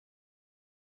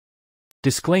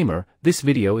Disclaimer: this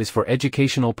video is for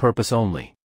educational purpose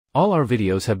only. All our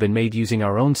videos have been made using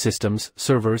our own systems,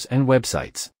 servers, and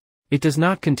websites. It does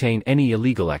not contain any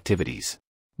illegal activities.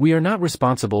 We are not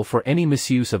responsible for any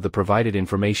misuse of the provided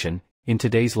information. In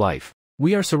today's life,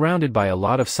 we are surrounded by a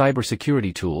lot of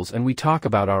cybersecurity tools and we talk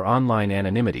about our online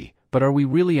anonymity, but are we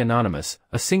really anonymous?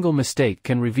 A single mistake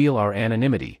can reveal our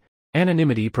anonymity.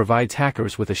 Anonymity provides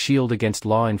hackers with a shield against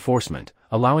law enforcement,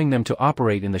 allowing them to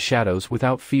operate in the shadows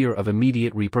without fear of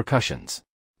immediate repercussions.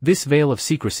 This veil of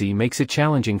secrecy makes it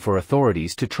challenging for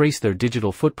authorities to trace their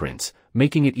digital footprints,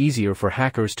 making it easier for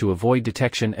hackers to avoid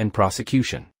detection and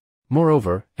prosecution.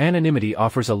 Moreover, anonymity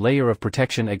offers a layer of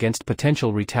protection against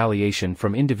potential retaliation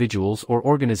from individuals or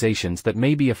organizations that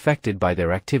may be affected by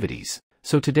their activities.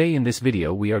 So today in this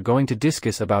video we are going to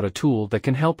discuss about a tool that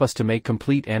can help us to make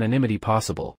complete anonymity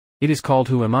possible. It is called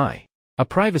WhoAmI, a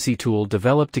privacy tool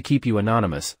developed to keep you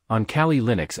anonymous on Kali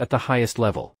Linux at the highest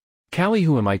level. Kali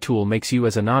WhoAmI tool makes you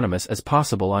as anonymous as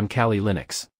possible on Kali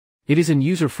Linux. It is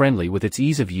user-friendly with its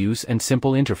ease of use and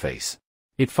simple interface.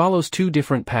 It follows two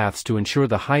different paths to ensure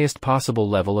the highest possible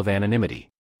level of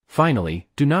anonymity. Finally,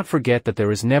 do not forget that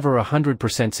there is never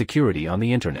 100% security on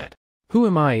the internet.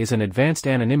 WhoAmI is an advanced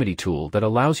anonymity tool that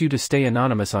allows you to stay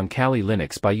anonymous on Kali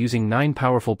Linux by using 9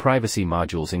 powerful privacy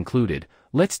modules included.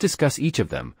 Let's discuss each of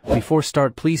them. Before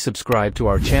start, please subscribe to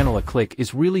our channel. A click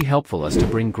is really helpful us to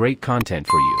bring great content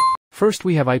for you. First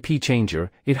we have IP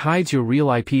Changer. It hides your real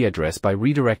IP address by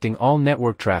redirecting all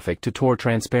network traffic to Tor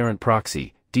Transparent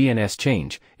Proxy, DNS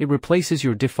change. It replaces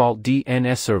your default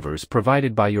DNS servers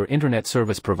provided by your internet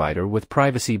service provider with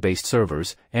privacy-based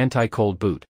servers, anti-cold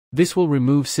boot. This will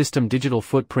remove system digital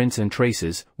footprints and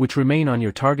traces, which remain on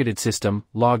your targeted system.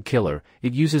 Log Killer.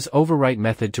 It uses overwrite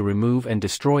method to remove and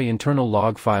destroy internal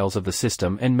log files of the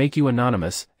system and make you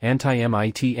anonymous.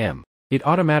 Anti-MITM. It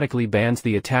automatically bans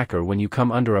the attacker when you come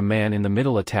under a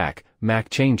man-in-the-middle attack. MAC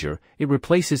Changer. It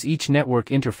replaces each network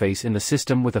interface in the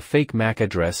system with a fake MAC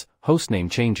address.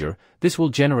 Hostname Changer. This will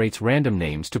generate random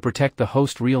names to protect the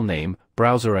host real name.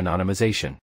 Browser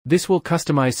Anonymization. This will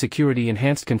customize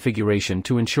security-enhanced configuration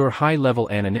to ensure high-level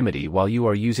anonymity while you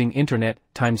are using internet.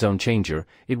 Time Zone Changer.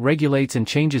 It regulates and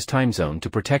changes time zone to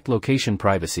protect location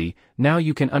privacy. Now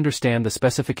you can understand the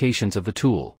specifications of the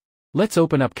tool. Let's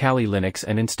open up Kali Linux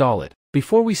and install it.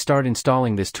 Before we start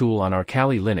installing this tool on our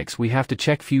Kali Linux, we have to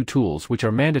check few tools which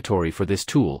are mandatory for this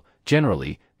tool.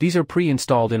 Generally, these are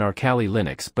pre-installed in our Kali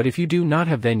Linux, but if you do not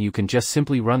have, then you can just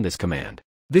simply run this command.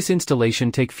 This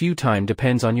installation take few time,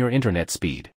 depends on your internet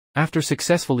speed. After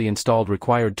successfully installed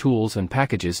required tools and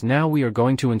packages, now we are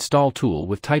going to install tool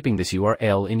with typing this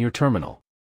URL in your terminal.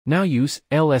 Now use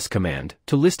ls command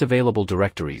to list available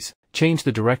directories. Change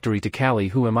the directory to Kali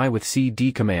WhoAmI with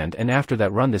cd command, and after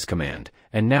that run this command,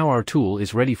 and now our tool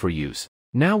is ready for use.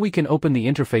 Now we can open the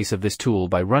interface of this tool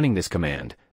by running this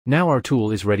command. Now our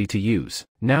tool is ready to use.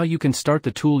 Now you can start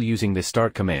the tool using this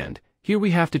start command. Here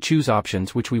we have to choose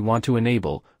options which we want to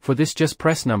enable. For this just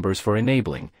press numbers for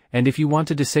enabling, and if you want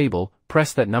to disable,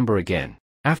 press that number again.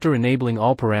 After enabling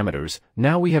all parameters,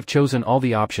 now we have chosen all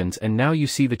the options, and now you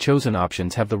see the chosen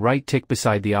options have the right tick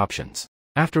beside the options.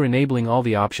 After enabling all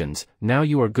the options, now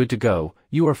you are good to go.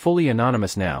 You are fully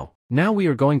anonymous now. Now we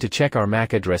are going to check our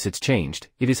MAC address. It's changed.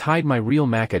 It is hide my real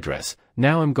MAC address.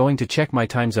 Now I'm going to check my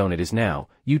time zone. It is now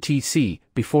UTC,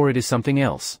 before it is something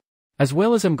else. As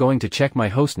well as I'm going to check my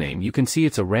hostname. You can see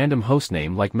it's a random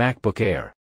hostname like MacBook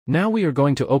Air. Now we are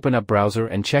going to open up browser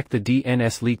and check the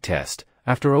DNS leak test.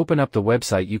 After open up the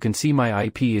website, you can see my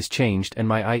IP is changed and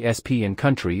my ISP and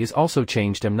country is also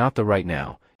changed. I'm not the right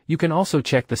now. You can also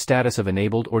check the status of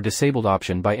enabled or disabled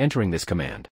option by entering this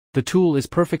command. The tool is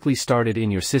perfectly started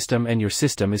in your system and your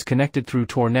system is connected through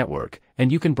Tor network,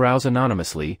 and you can browse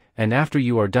anonymously, and after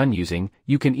you are done using,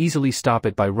 you can easily stop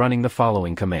it by running the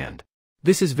following command.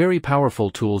 This is very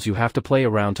powerful tools. You have to play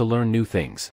around to learn new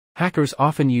things. Hackers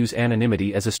often use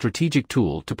anonymity as a strategic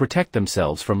tool to protect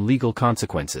themselves from legal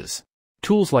consequences.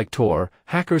 Tools like Tor,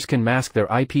 hackers can mask their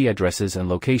IP addresses and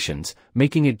locations,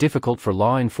 making it difficult for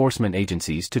law enforcement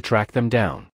agencies to track them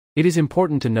down. It is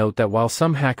important to note that while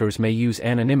some hackers may use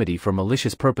anonymity for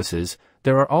malicious purposes,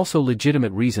 there are also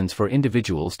legitimate reasons for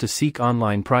individuals to seek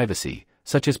online privacy,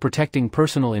 such as protecting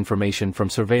personal information from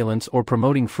surveillance or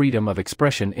promoting freedom of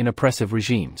expression in oppressive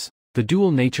regimes. The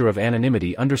dual nature of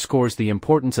anonymity underscores the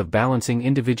importance of balancing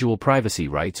individual privacy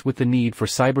rights with the need for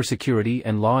cybersecurity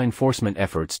and law enforcement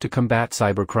efforts to combat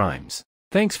cybercrimes.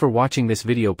 Thanks for watching this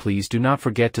video. Please do not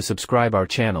forget to subscribe our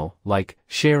channel, like,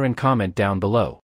 share and comment down below.